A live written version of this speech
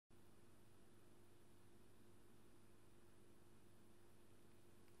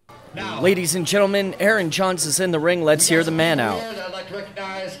Ladies and gentlemen, Aaron Johns is in the ring. Let's hear the man out. I'd like to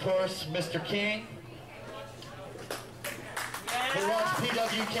recognize, of course, Mr. King, who runs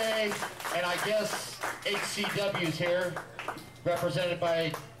PWK, and I guess HCW's here, represented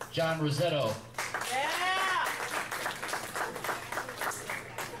by John Rosetto. Yeah!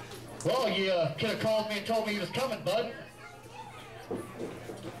 Well, you could have called me and told me he was coming, bud.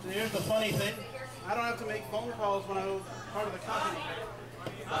 Here's the funny thing. I don't have to make phone calls when I'm part of the company.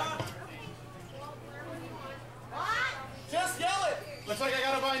 Just yell it! Looks like I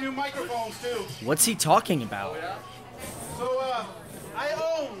gotta buy new microphones too. What's he talking about? So, I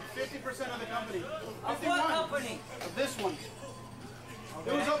own 50% of the company. 51. Of what company? Of this one.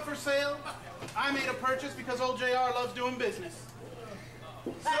 It was up for sale. I made a purchase because old JR loves doing business.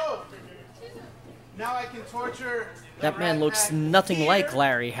 So, now I can torture... That man looks nothing like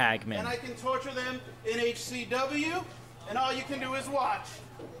Larry Hagman. And I can torture them in HCW, and all you can do is watch.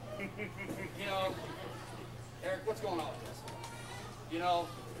 You know, Eric, what's going on with this? You know,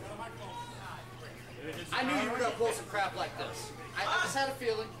 I knew you were going to pull some crap like this. I just had a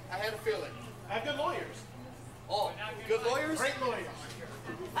feeling. I had a feeling. I have good lawyers. Oh, good lawyers? Great lawyers.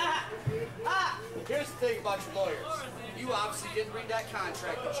 Here's the thing about your lawyers. You obviously didn't read that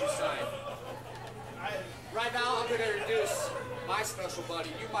contract that you signed. Right now, I'm going to introduce my special buddy.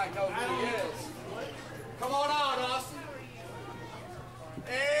 You might know who he is. Come on out, Austin.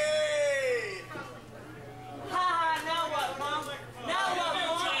 Hey! Now what, Mom? Now what,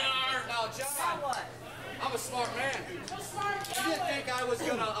 Mom? Now, John, Now what? I'm a smart man. You didn't think I was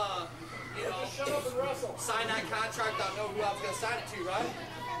going to, you know, sign that contract, not know who I was going to sign it to, right?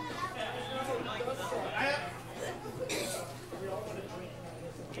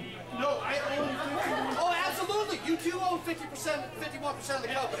 No, I own 51%. Oh, absolutely. You do own 50%, 51% of the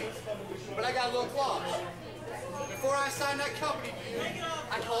company. But I got a little clause. Before I signed that company to you,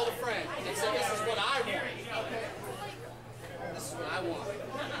 I called a friend and said, this is what I want. This is what I want.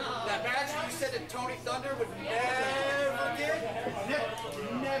 That match you said that Tony Thunder would never get?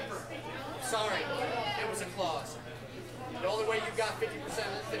 Never. Sorry, it was a clause. The only way you got 50%,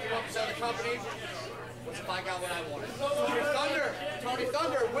 51% of the company was if I got what I wanted. Tony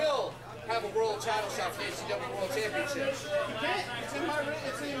Thunder will have a world title shot for the HCW World Championship. You can't.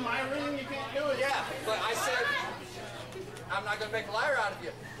 It's in my ring. You can't do it. Yeah, but I said, I'm not going to make a liar out of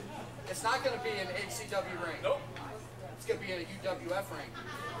you. It's not going to be an HCW ring. Nope. It's going to be in a UWF ring.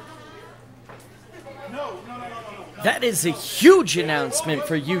 No. That is a huge announcement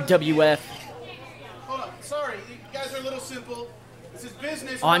for UWF. Hold on. Sorry, you guys are a little simple. This is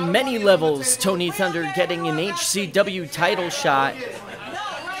business. On many levels, Tony Thunder getting an HCW title shot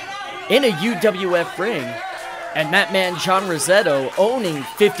in a UWF ring. And that man, John Rosetto, owning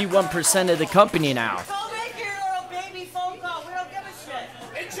 51% of the company now. Go make your little baby phone call. We don't give a shit.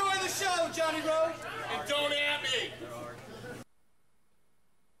 Enjoy the show, Johnny Rose. And don't at me.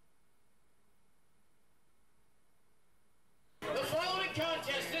 The following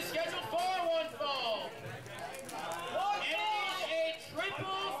contest is scheduled for one fall. It is a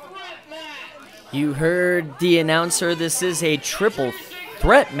triple threat match. You heard the announcer. This is a triple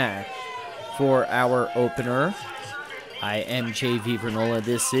threat match for our opener. I am JV Vernola.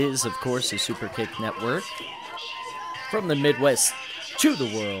 This is, of course, the Super Kick Network. From the Midwest to the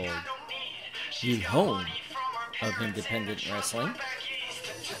world, the home of independent wrestling.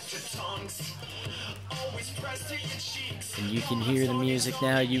 And you can hear the music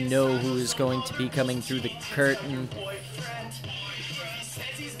now. You know who is going to be coming through the curtain.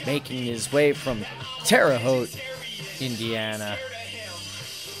 Making his way from Terre Haute, Indiana.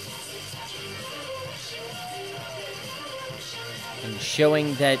 And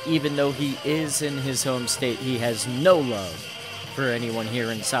showing that even though he is in his home state, he has no love for anyone here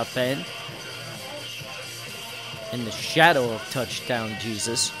in South Bend. In the shadow of Touchdown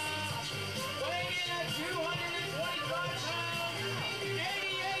Jesus.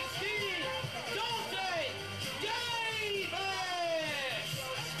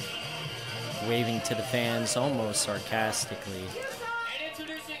 Waving to the fans almost sarcastically.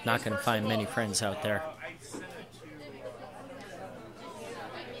 Not going to find many friends out there.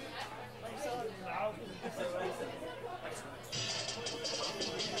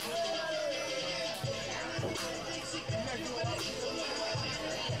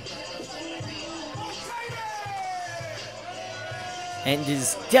 And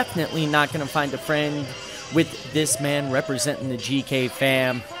is definitely not going to find a friend with this man representing the GK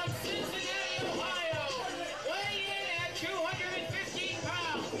fam.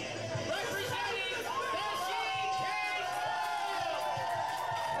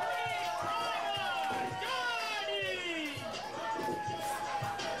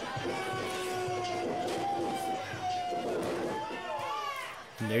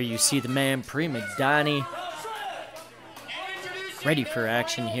 There you see the man, Prima Donnie, ready for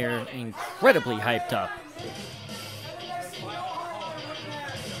action here, incredibly hyped up.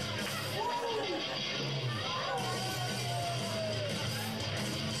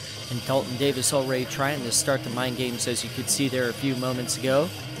 And Dalton Davis already trying to start the mind games, as you could see there a few moments ago.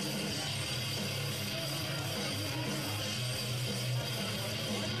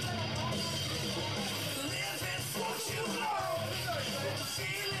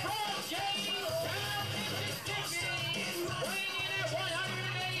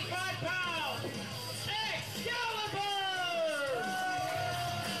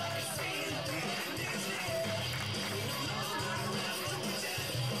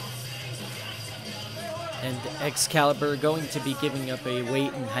 And Excalibur going to be giving up a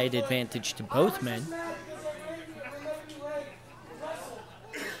weight and height advantage to both men.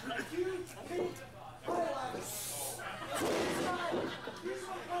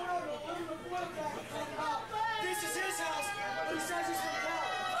 This is his house, but he says he's from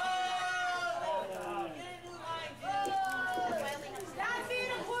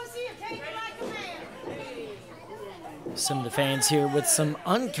Some of the fans here with some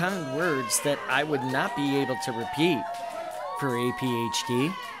unkind words that I would not be able to repeat for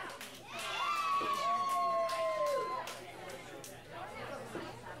APHD.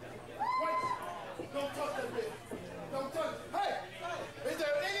 Don't touch that bitch. Don't touch. Hey, is there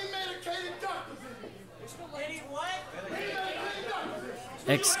any medicated doctors in here? Any what? Any medicated doctors in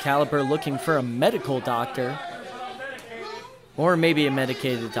here? Excalibur looking for a medical doctor, or maybe a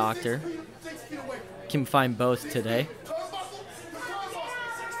medicated doctor. 6 feet away. Can find both today.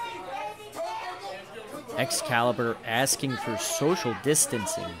 Excalibur asking for social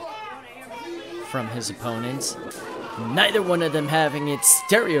distancing from his opponents. Neither one of them having its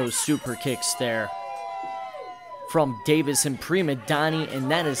stereo super kicks there from Davis and Prima Donnie,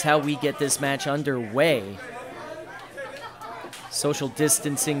 and that is how we get this match underway. Social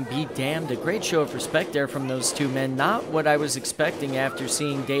distancing be damned. A great show of respect there from those two men. Not what I was expecting after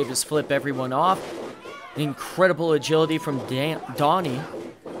seeing Davis flip everyone off. Incredible agility from Donnie.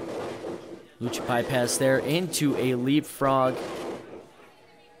 Lucha bypass there into a leapfrog.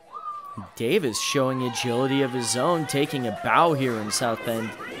 Davis showing agility of his own, taking a bow here in South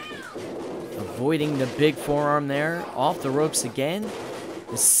Bend. Avoiding the big forearm there. Off the ropes again.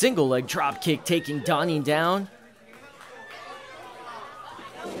 A single leg drop kick taking Donnie down.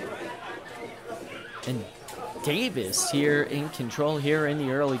 And Davis here in control here in the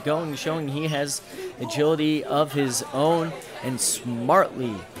early going, showing he has agility of his own and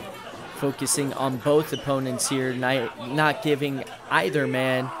smartly focusing on both opponents here, not giving either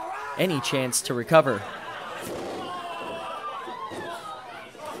man any chance to recover.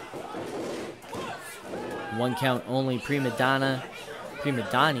 One count only. Prima Donnie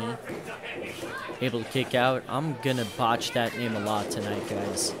able to kick out. I'm gonna botch that name a lot tonight,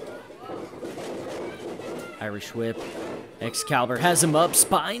 guys. Irish whip. Excalibur has him up,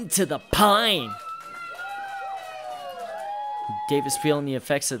 spine to the pine. Davis feeling the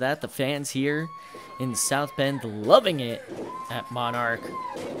effects of that. The fans here in South Bend loving it at Monarch.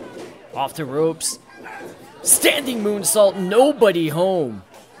 Off the ropes. Standing moonsault, nobody home.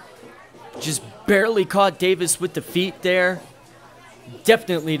 Just barely caught Davis with the feet there.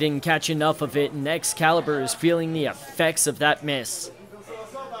 Definitely didn't catch enough of it, and Excalibur is feeling the effects of that miss.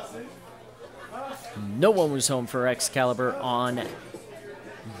 No one was home for Excalibur on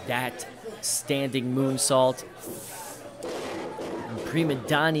that standing moonsault. And Prima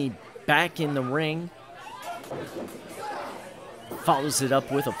Donnie back in the ring. Follows it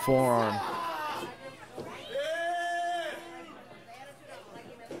up with a forearm.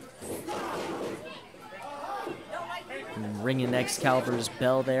 And ringing Excalibur's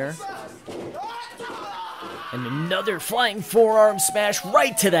bell there. And another flying forearm smash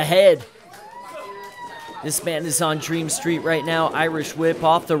right to the head. This man is on Dream Street right now. Irish whip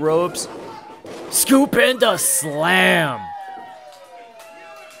off the ropes. Scoop and a slam.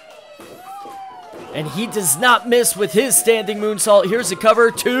 And he does not miss with his standing moonsault. Here's a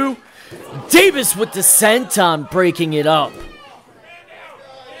cover. 2. Davis with the senton breaking it up.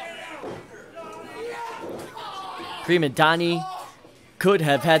 Prima Donnie could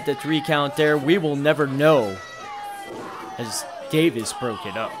have had the 3 count there. We will never know, as Davis broke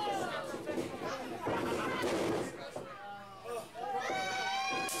it up.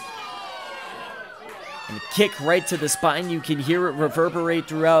 And a kick right to the spine. You can hear it reverberate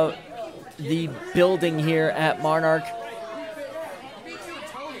throughout the building here at Monarch. Me too,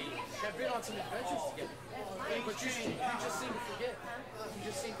 Tony have been on some adventures together. But you just seem to forget. You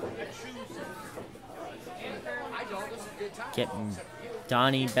just seem to choose Getting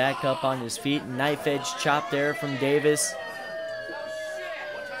Donnie back up on his feet. Knife edge chop there from Davis.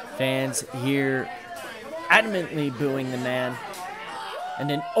 Fans here adamantly booing the man. And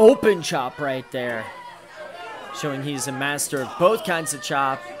an open chop right there, showing he's a master of both kinds of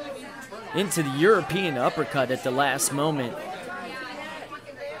chop. Into the European uppercut at the last moment.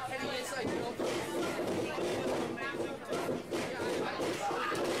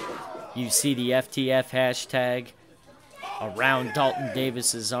 You see the FTF hashtag around Dalton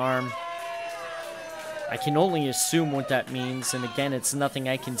Davis's arm. I can only assume what that means, and again, it's nothing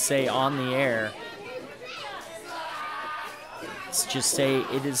I can say on the air. Let's just say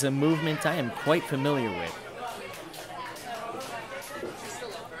it is a movement I am quite familiar with.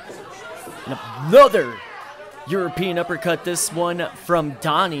 And another European uppercut, this one from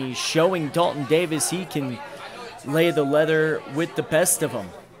Donnie, showing Dalton Davis he can lay the leather with the best of them.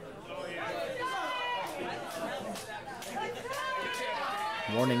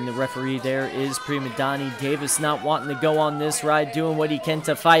 Warning the referee there is Prima Donnie. Davis not wanting to go on this ride, doing what he can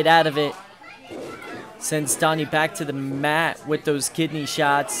to fight out of it. Sends Donnie back to the mat with those kidney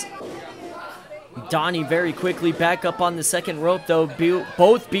shots. Donnie very quickly back up on the second rope, though,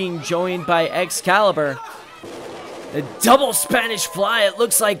 both being joined by Excalibur. A double Spanish fly. It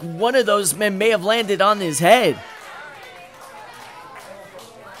looks like one of those men may have landed on his head.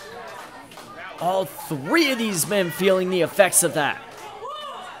 All three of these men feeling the effects of that.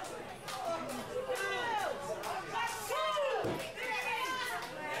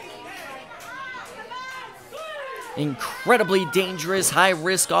 Incredibly dangerous,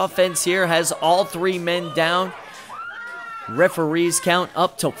 high-risk offense here. Has all three men down. Referees count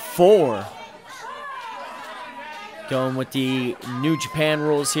up to 4. Going with the New Japan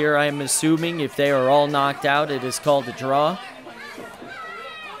rules here, I am assuming. If they are all knocked out, it is called a draw.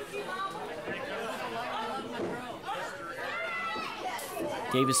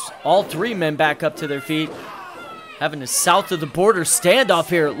 Davis, all three men back up to their feet. Having a south of the border standoff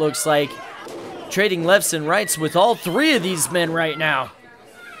here, it looks like. Trading lefts and rights with all three of these men right now.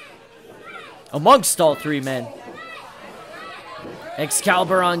 Amongst all three men.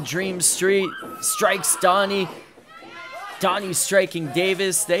 Excalibur on Dream Street strikes Donnie. Donnie striking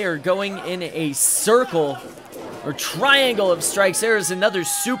Davis. They are going in a circle or triangle of strikes. There is another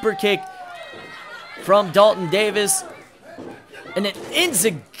super kick from Dalton Davis. And an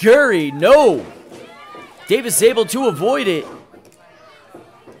enziguri. No. Davis able to avoid it.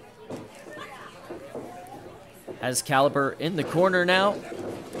 Has Caliber in the corner now.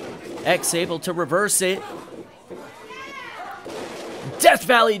 X able to reverse it. Death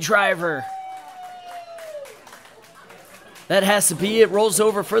Valley driver. That has to be it. Rolls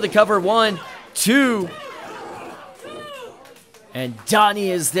over for the cover. 1, 2. And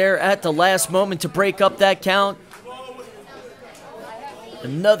Donnie is there at the last moment to break up that count.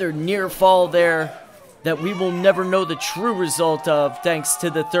 Another near fall there that we will never know the true result of, thanks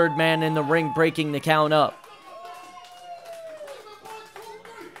to the third man in the ring breaking the count up.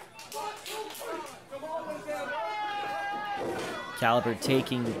 Caliber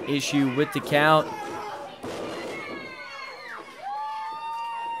taking issue with the count.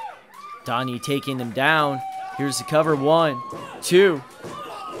 Donnie taking him down. Here's the cover. 1, 2.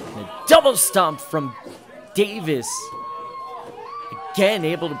 And a double stomp from Davis. Again,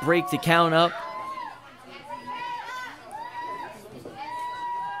 able to break the count up.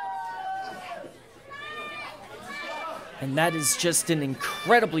 And that is just an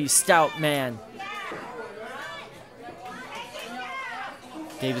incredibly stout man.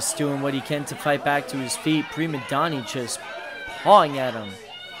 Davis doing what he can to fight back to his feet. Prima Donnie just pawing at him.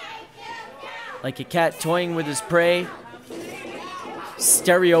 Like a cat toying with his prey.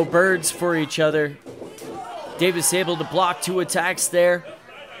 Stereo birds for each other. Davis able to block 2 attacks there.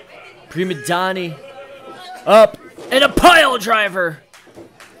 Prima Donnie up. And a pile driver.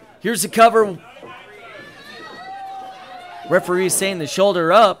 Here's the cover. Referee saying the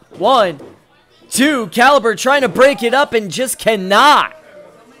shoulder up. 1, 2. Caliber trying to break it up and just cannot.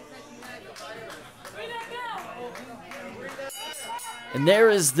 And there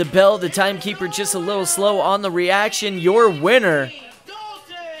is the bell. The timekeeper just a little slow on the reaction. Your winner,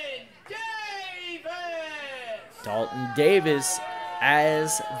 Dalton Davis,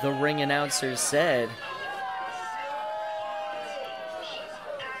 as the ring announcer said.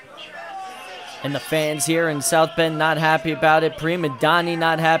 And the fans here in South Bend not happy about it. Prima Donnie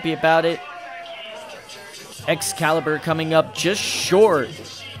not happy about it. Excalibur coming up just short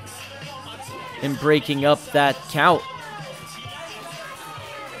in breaking up that count.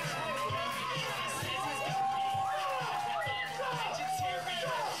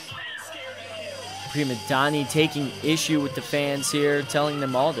 Prima Donnie taking issue with the fans here, telling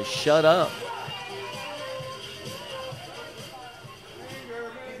them all to shut up.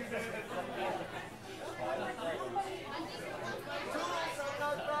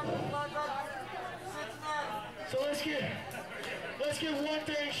 So let's get one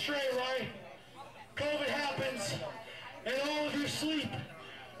thing straight, right? COVID happens, and all of you sleep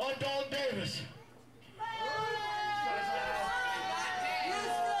on Dalton Davis.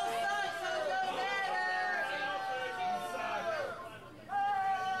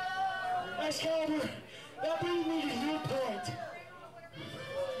 Excalibur, that brings me to your point.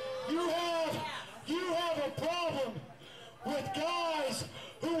 You have a problem with guys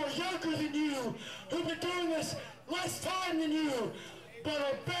who are younger than you, who've been doing this less time than you, but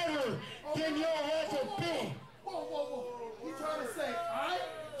are better than you'll ever be. Whoa. You trying to say I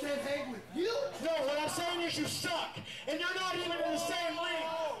can't hang with you? No, what I'm saying is you suck, and you're not even in the same league.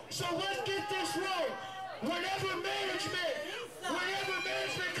 So let's get this right. Whenever management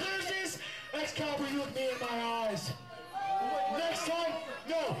clears this, Excalibur, you look me in my eyes. Next time,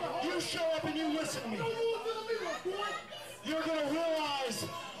 no, you show up and you listen to me. You're gonna realize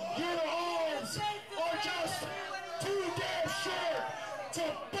your arms are just too damn short to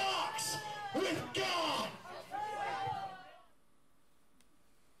box with God.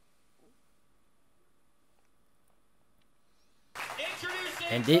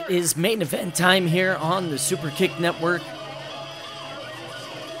 And it is main event time here on the Super Kick Network.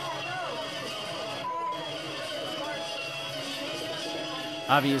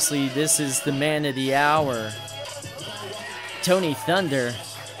 Obviously, this is the man of the hour, Tony Thunder.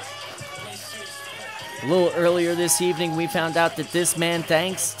 A little earlier this evening, we found out that this man,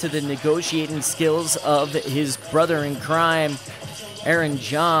 thanks to the negotiating skills of his brother in crime, Aaron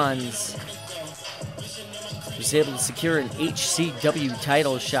Johns, was able to secure an HCW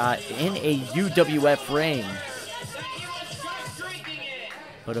title shot in a UWF ring.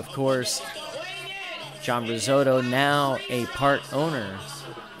 But of course, John Risotto, now a part owner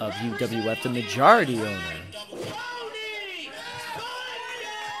of UWF, the majority owner.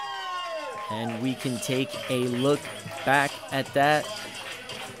 And we can take a look back at that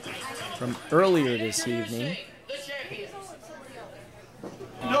from earlier this evening.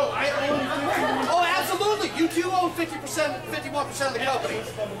 No, I own 50%. Oh, absolutely. You two own 50%, 51% of the company.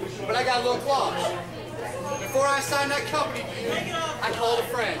 But I got a little clause. Before I signed that company deal, I called a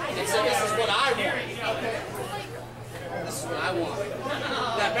friend and said, this is what I want. This is what I want.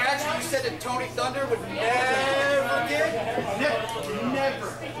 That match that you said that Tony Thunder would never get? Never.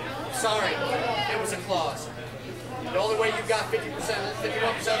 Sorry, it was a clause. The only way you got 50%,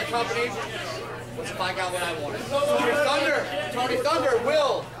 51% of the company was if I got what I wanted. Tony Thunder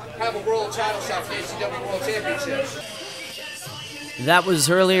will have a world title shot for the HCW World Championship. That was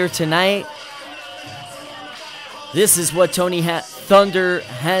earlier tonight. This is what Tony Thunder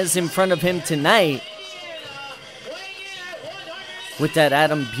has in front of him tonight with that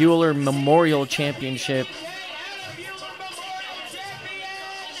Adam Bueller Memorial Championship.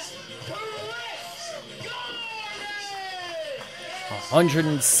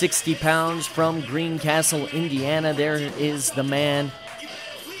 160 pounds from Greencastle, Indiana. There is the man,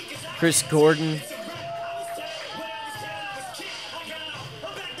 Chris Gordon.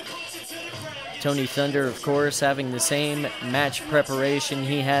 Tony Thunder, of course, having the same match preparation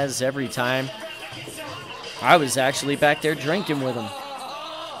he has every time. I was actually back there drinking with him.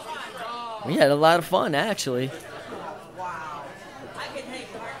 We had a lot of fun, actually.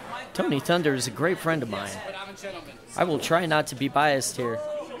 Tony Thunder is a great friend of mine. I will try not to be biased here.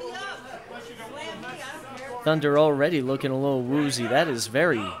 Thunder already looking a little woozy. That is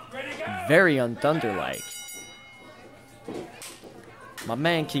very, very un-Thunder-like. My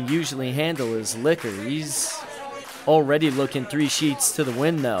man can usually handle his liquor. He's already looking 3 sheets to the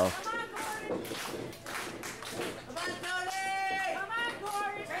wind, though.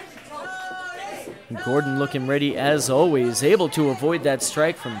 And Gordon looking ready as always, able to avoid that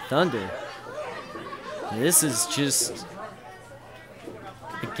strike from Thunder. This is just,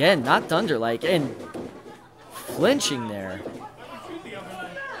 again, not Thunder-like, and flinching there.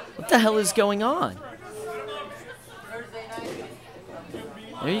 What the hell is going on?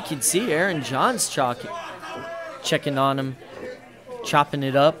 There you can see Aaron Johns checking on him, chopping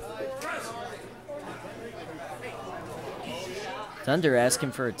it up. Thunder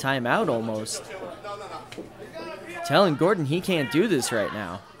asking for a timeout almost. Telling Gordon he can't do this right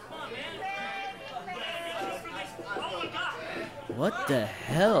now. What the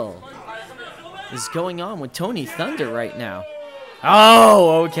hell is going on with Tony Thunder right now?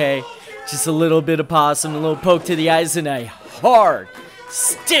 Oh, okay. Just a little bit of possum, a little poke to the eyes, and a hard,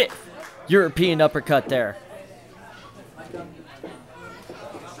 stiff European uppercut there.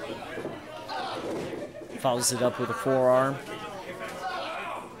 Follows it up with a forearm.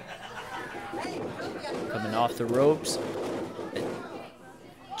 Coming off the ropes.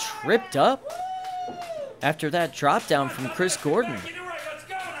 Tripped up after that drop down from Chris Gordon.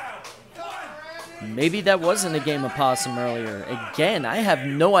 Maybe that wasn't a game of possum earlier. Again, I have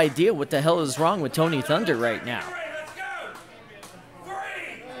no idea what the hell is wrong with Tony Thunder right now.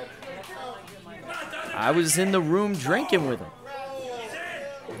 I was in the room drinking with him.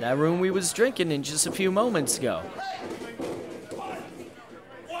 That room we was drinking in just a few moments ago.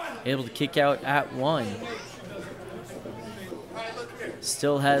 Able to kick out at 1.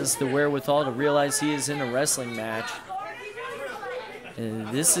 Still has the wherewithal to realize he is in a wrestling match. And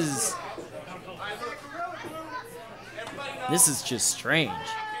this is just strange.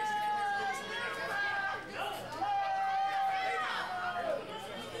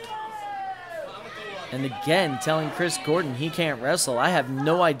 And again, telling Chris Gordon he can't wrestle. I have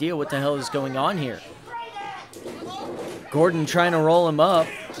no idea what the hell is going on here. Gordon trying to roll him up.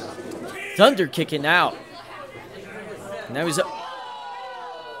 Thunder kicking out. Now he's up.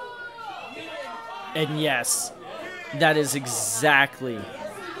 And yes, that is exactly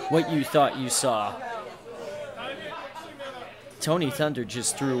what you thought you saw. Tony Thunder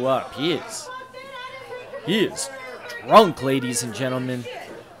just threw up. He is drunk, ladies and gentlemen.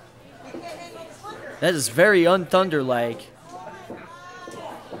 That is very un-Thunder-like.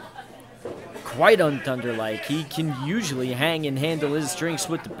 Quite un-Thunder-like. He can usually hang and handle his drinks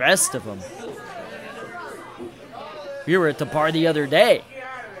with the best of them. We were at the bar the other day.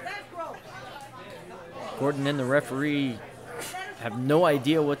 Gordon and the referee have no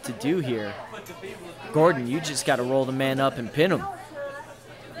idea what to do here. Gordon, you just got to roll the man up and pin him.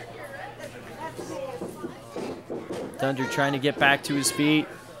 Thunder trying to get back to his feet.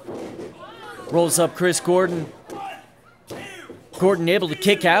 Rolls up Chris Gordon. Gordon able to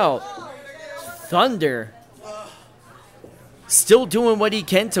kick out. Thunder still doing what he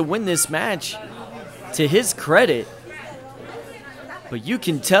can to win this match, to his credit. But you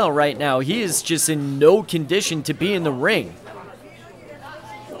can tell right now he is just in no condition to be in the ring.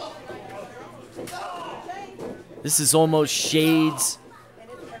 This is almost shades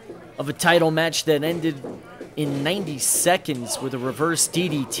of a title match that ended in 90 seconds with a reverse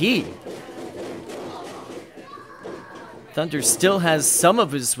DDT. Thunder still has some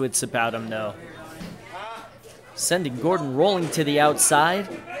of his wits about him, though. Sending Gordon rolling to the outside.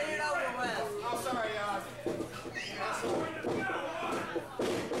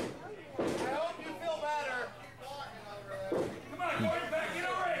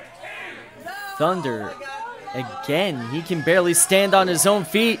 Thunder, again, he can barely stand on his own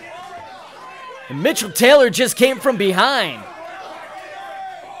feet. And Mitchell Taylor just came from behind.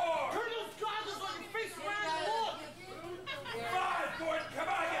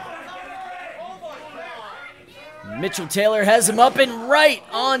 Mitchell Taylor has him up and right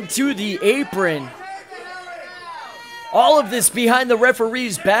onto the apron. All of this behind the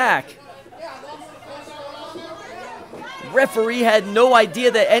referee's back. Referee had no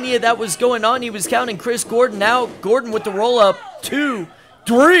idea that any of that was going on. He was counting Chris Gordon out. Gordon with the roll up. 2,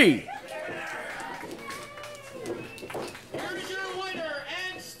 3. Here's your winner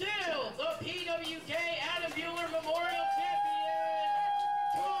and still the PWK Adam Bueller Memorial Champion,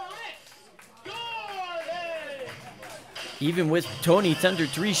 Chris Gordon. Even with Tony Thunder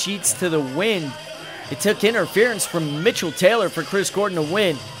 3 sheets to the win, it took interference from Mitchell Taylor for Chris Gordon to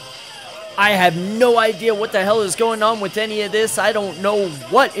win. I have no idea what the hell is going on with any of this. I don't know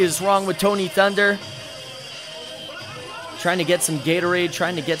what is wrong with Tony Thunder. Trying to get some Gatorade,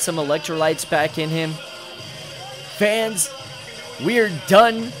 trying to get some electrolytes back in him. Fans, we're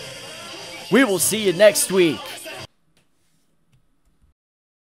done. We will see you next week.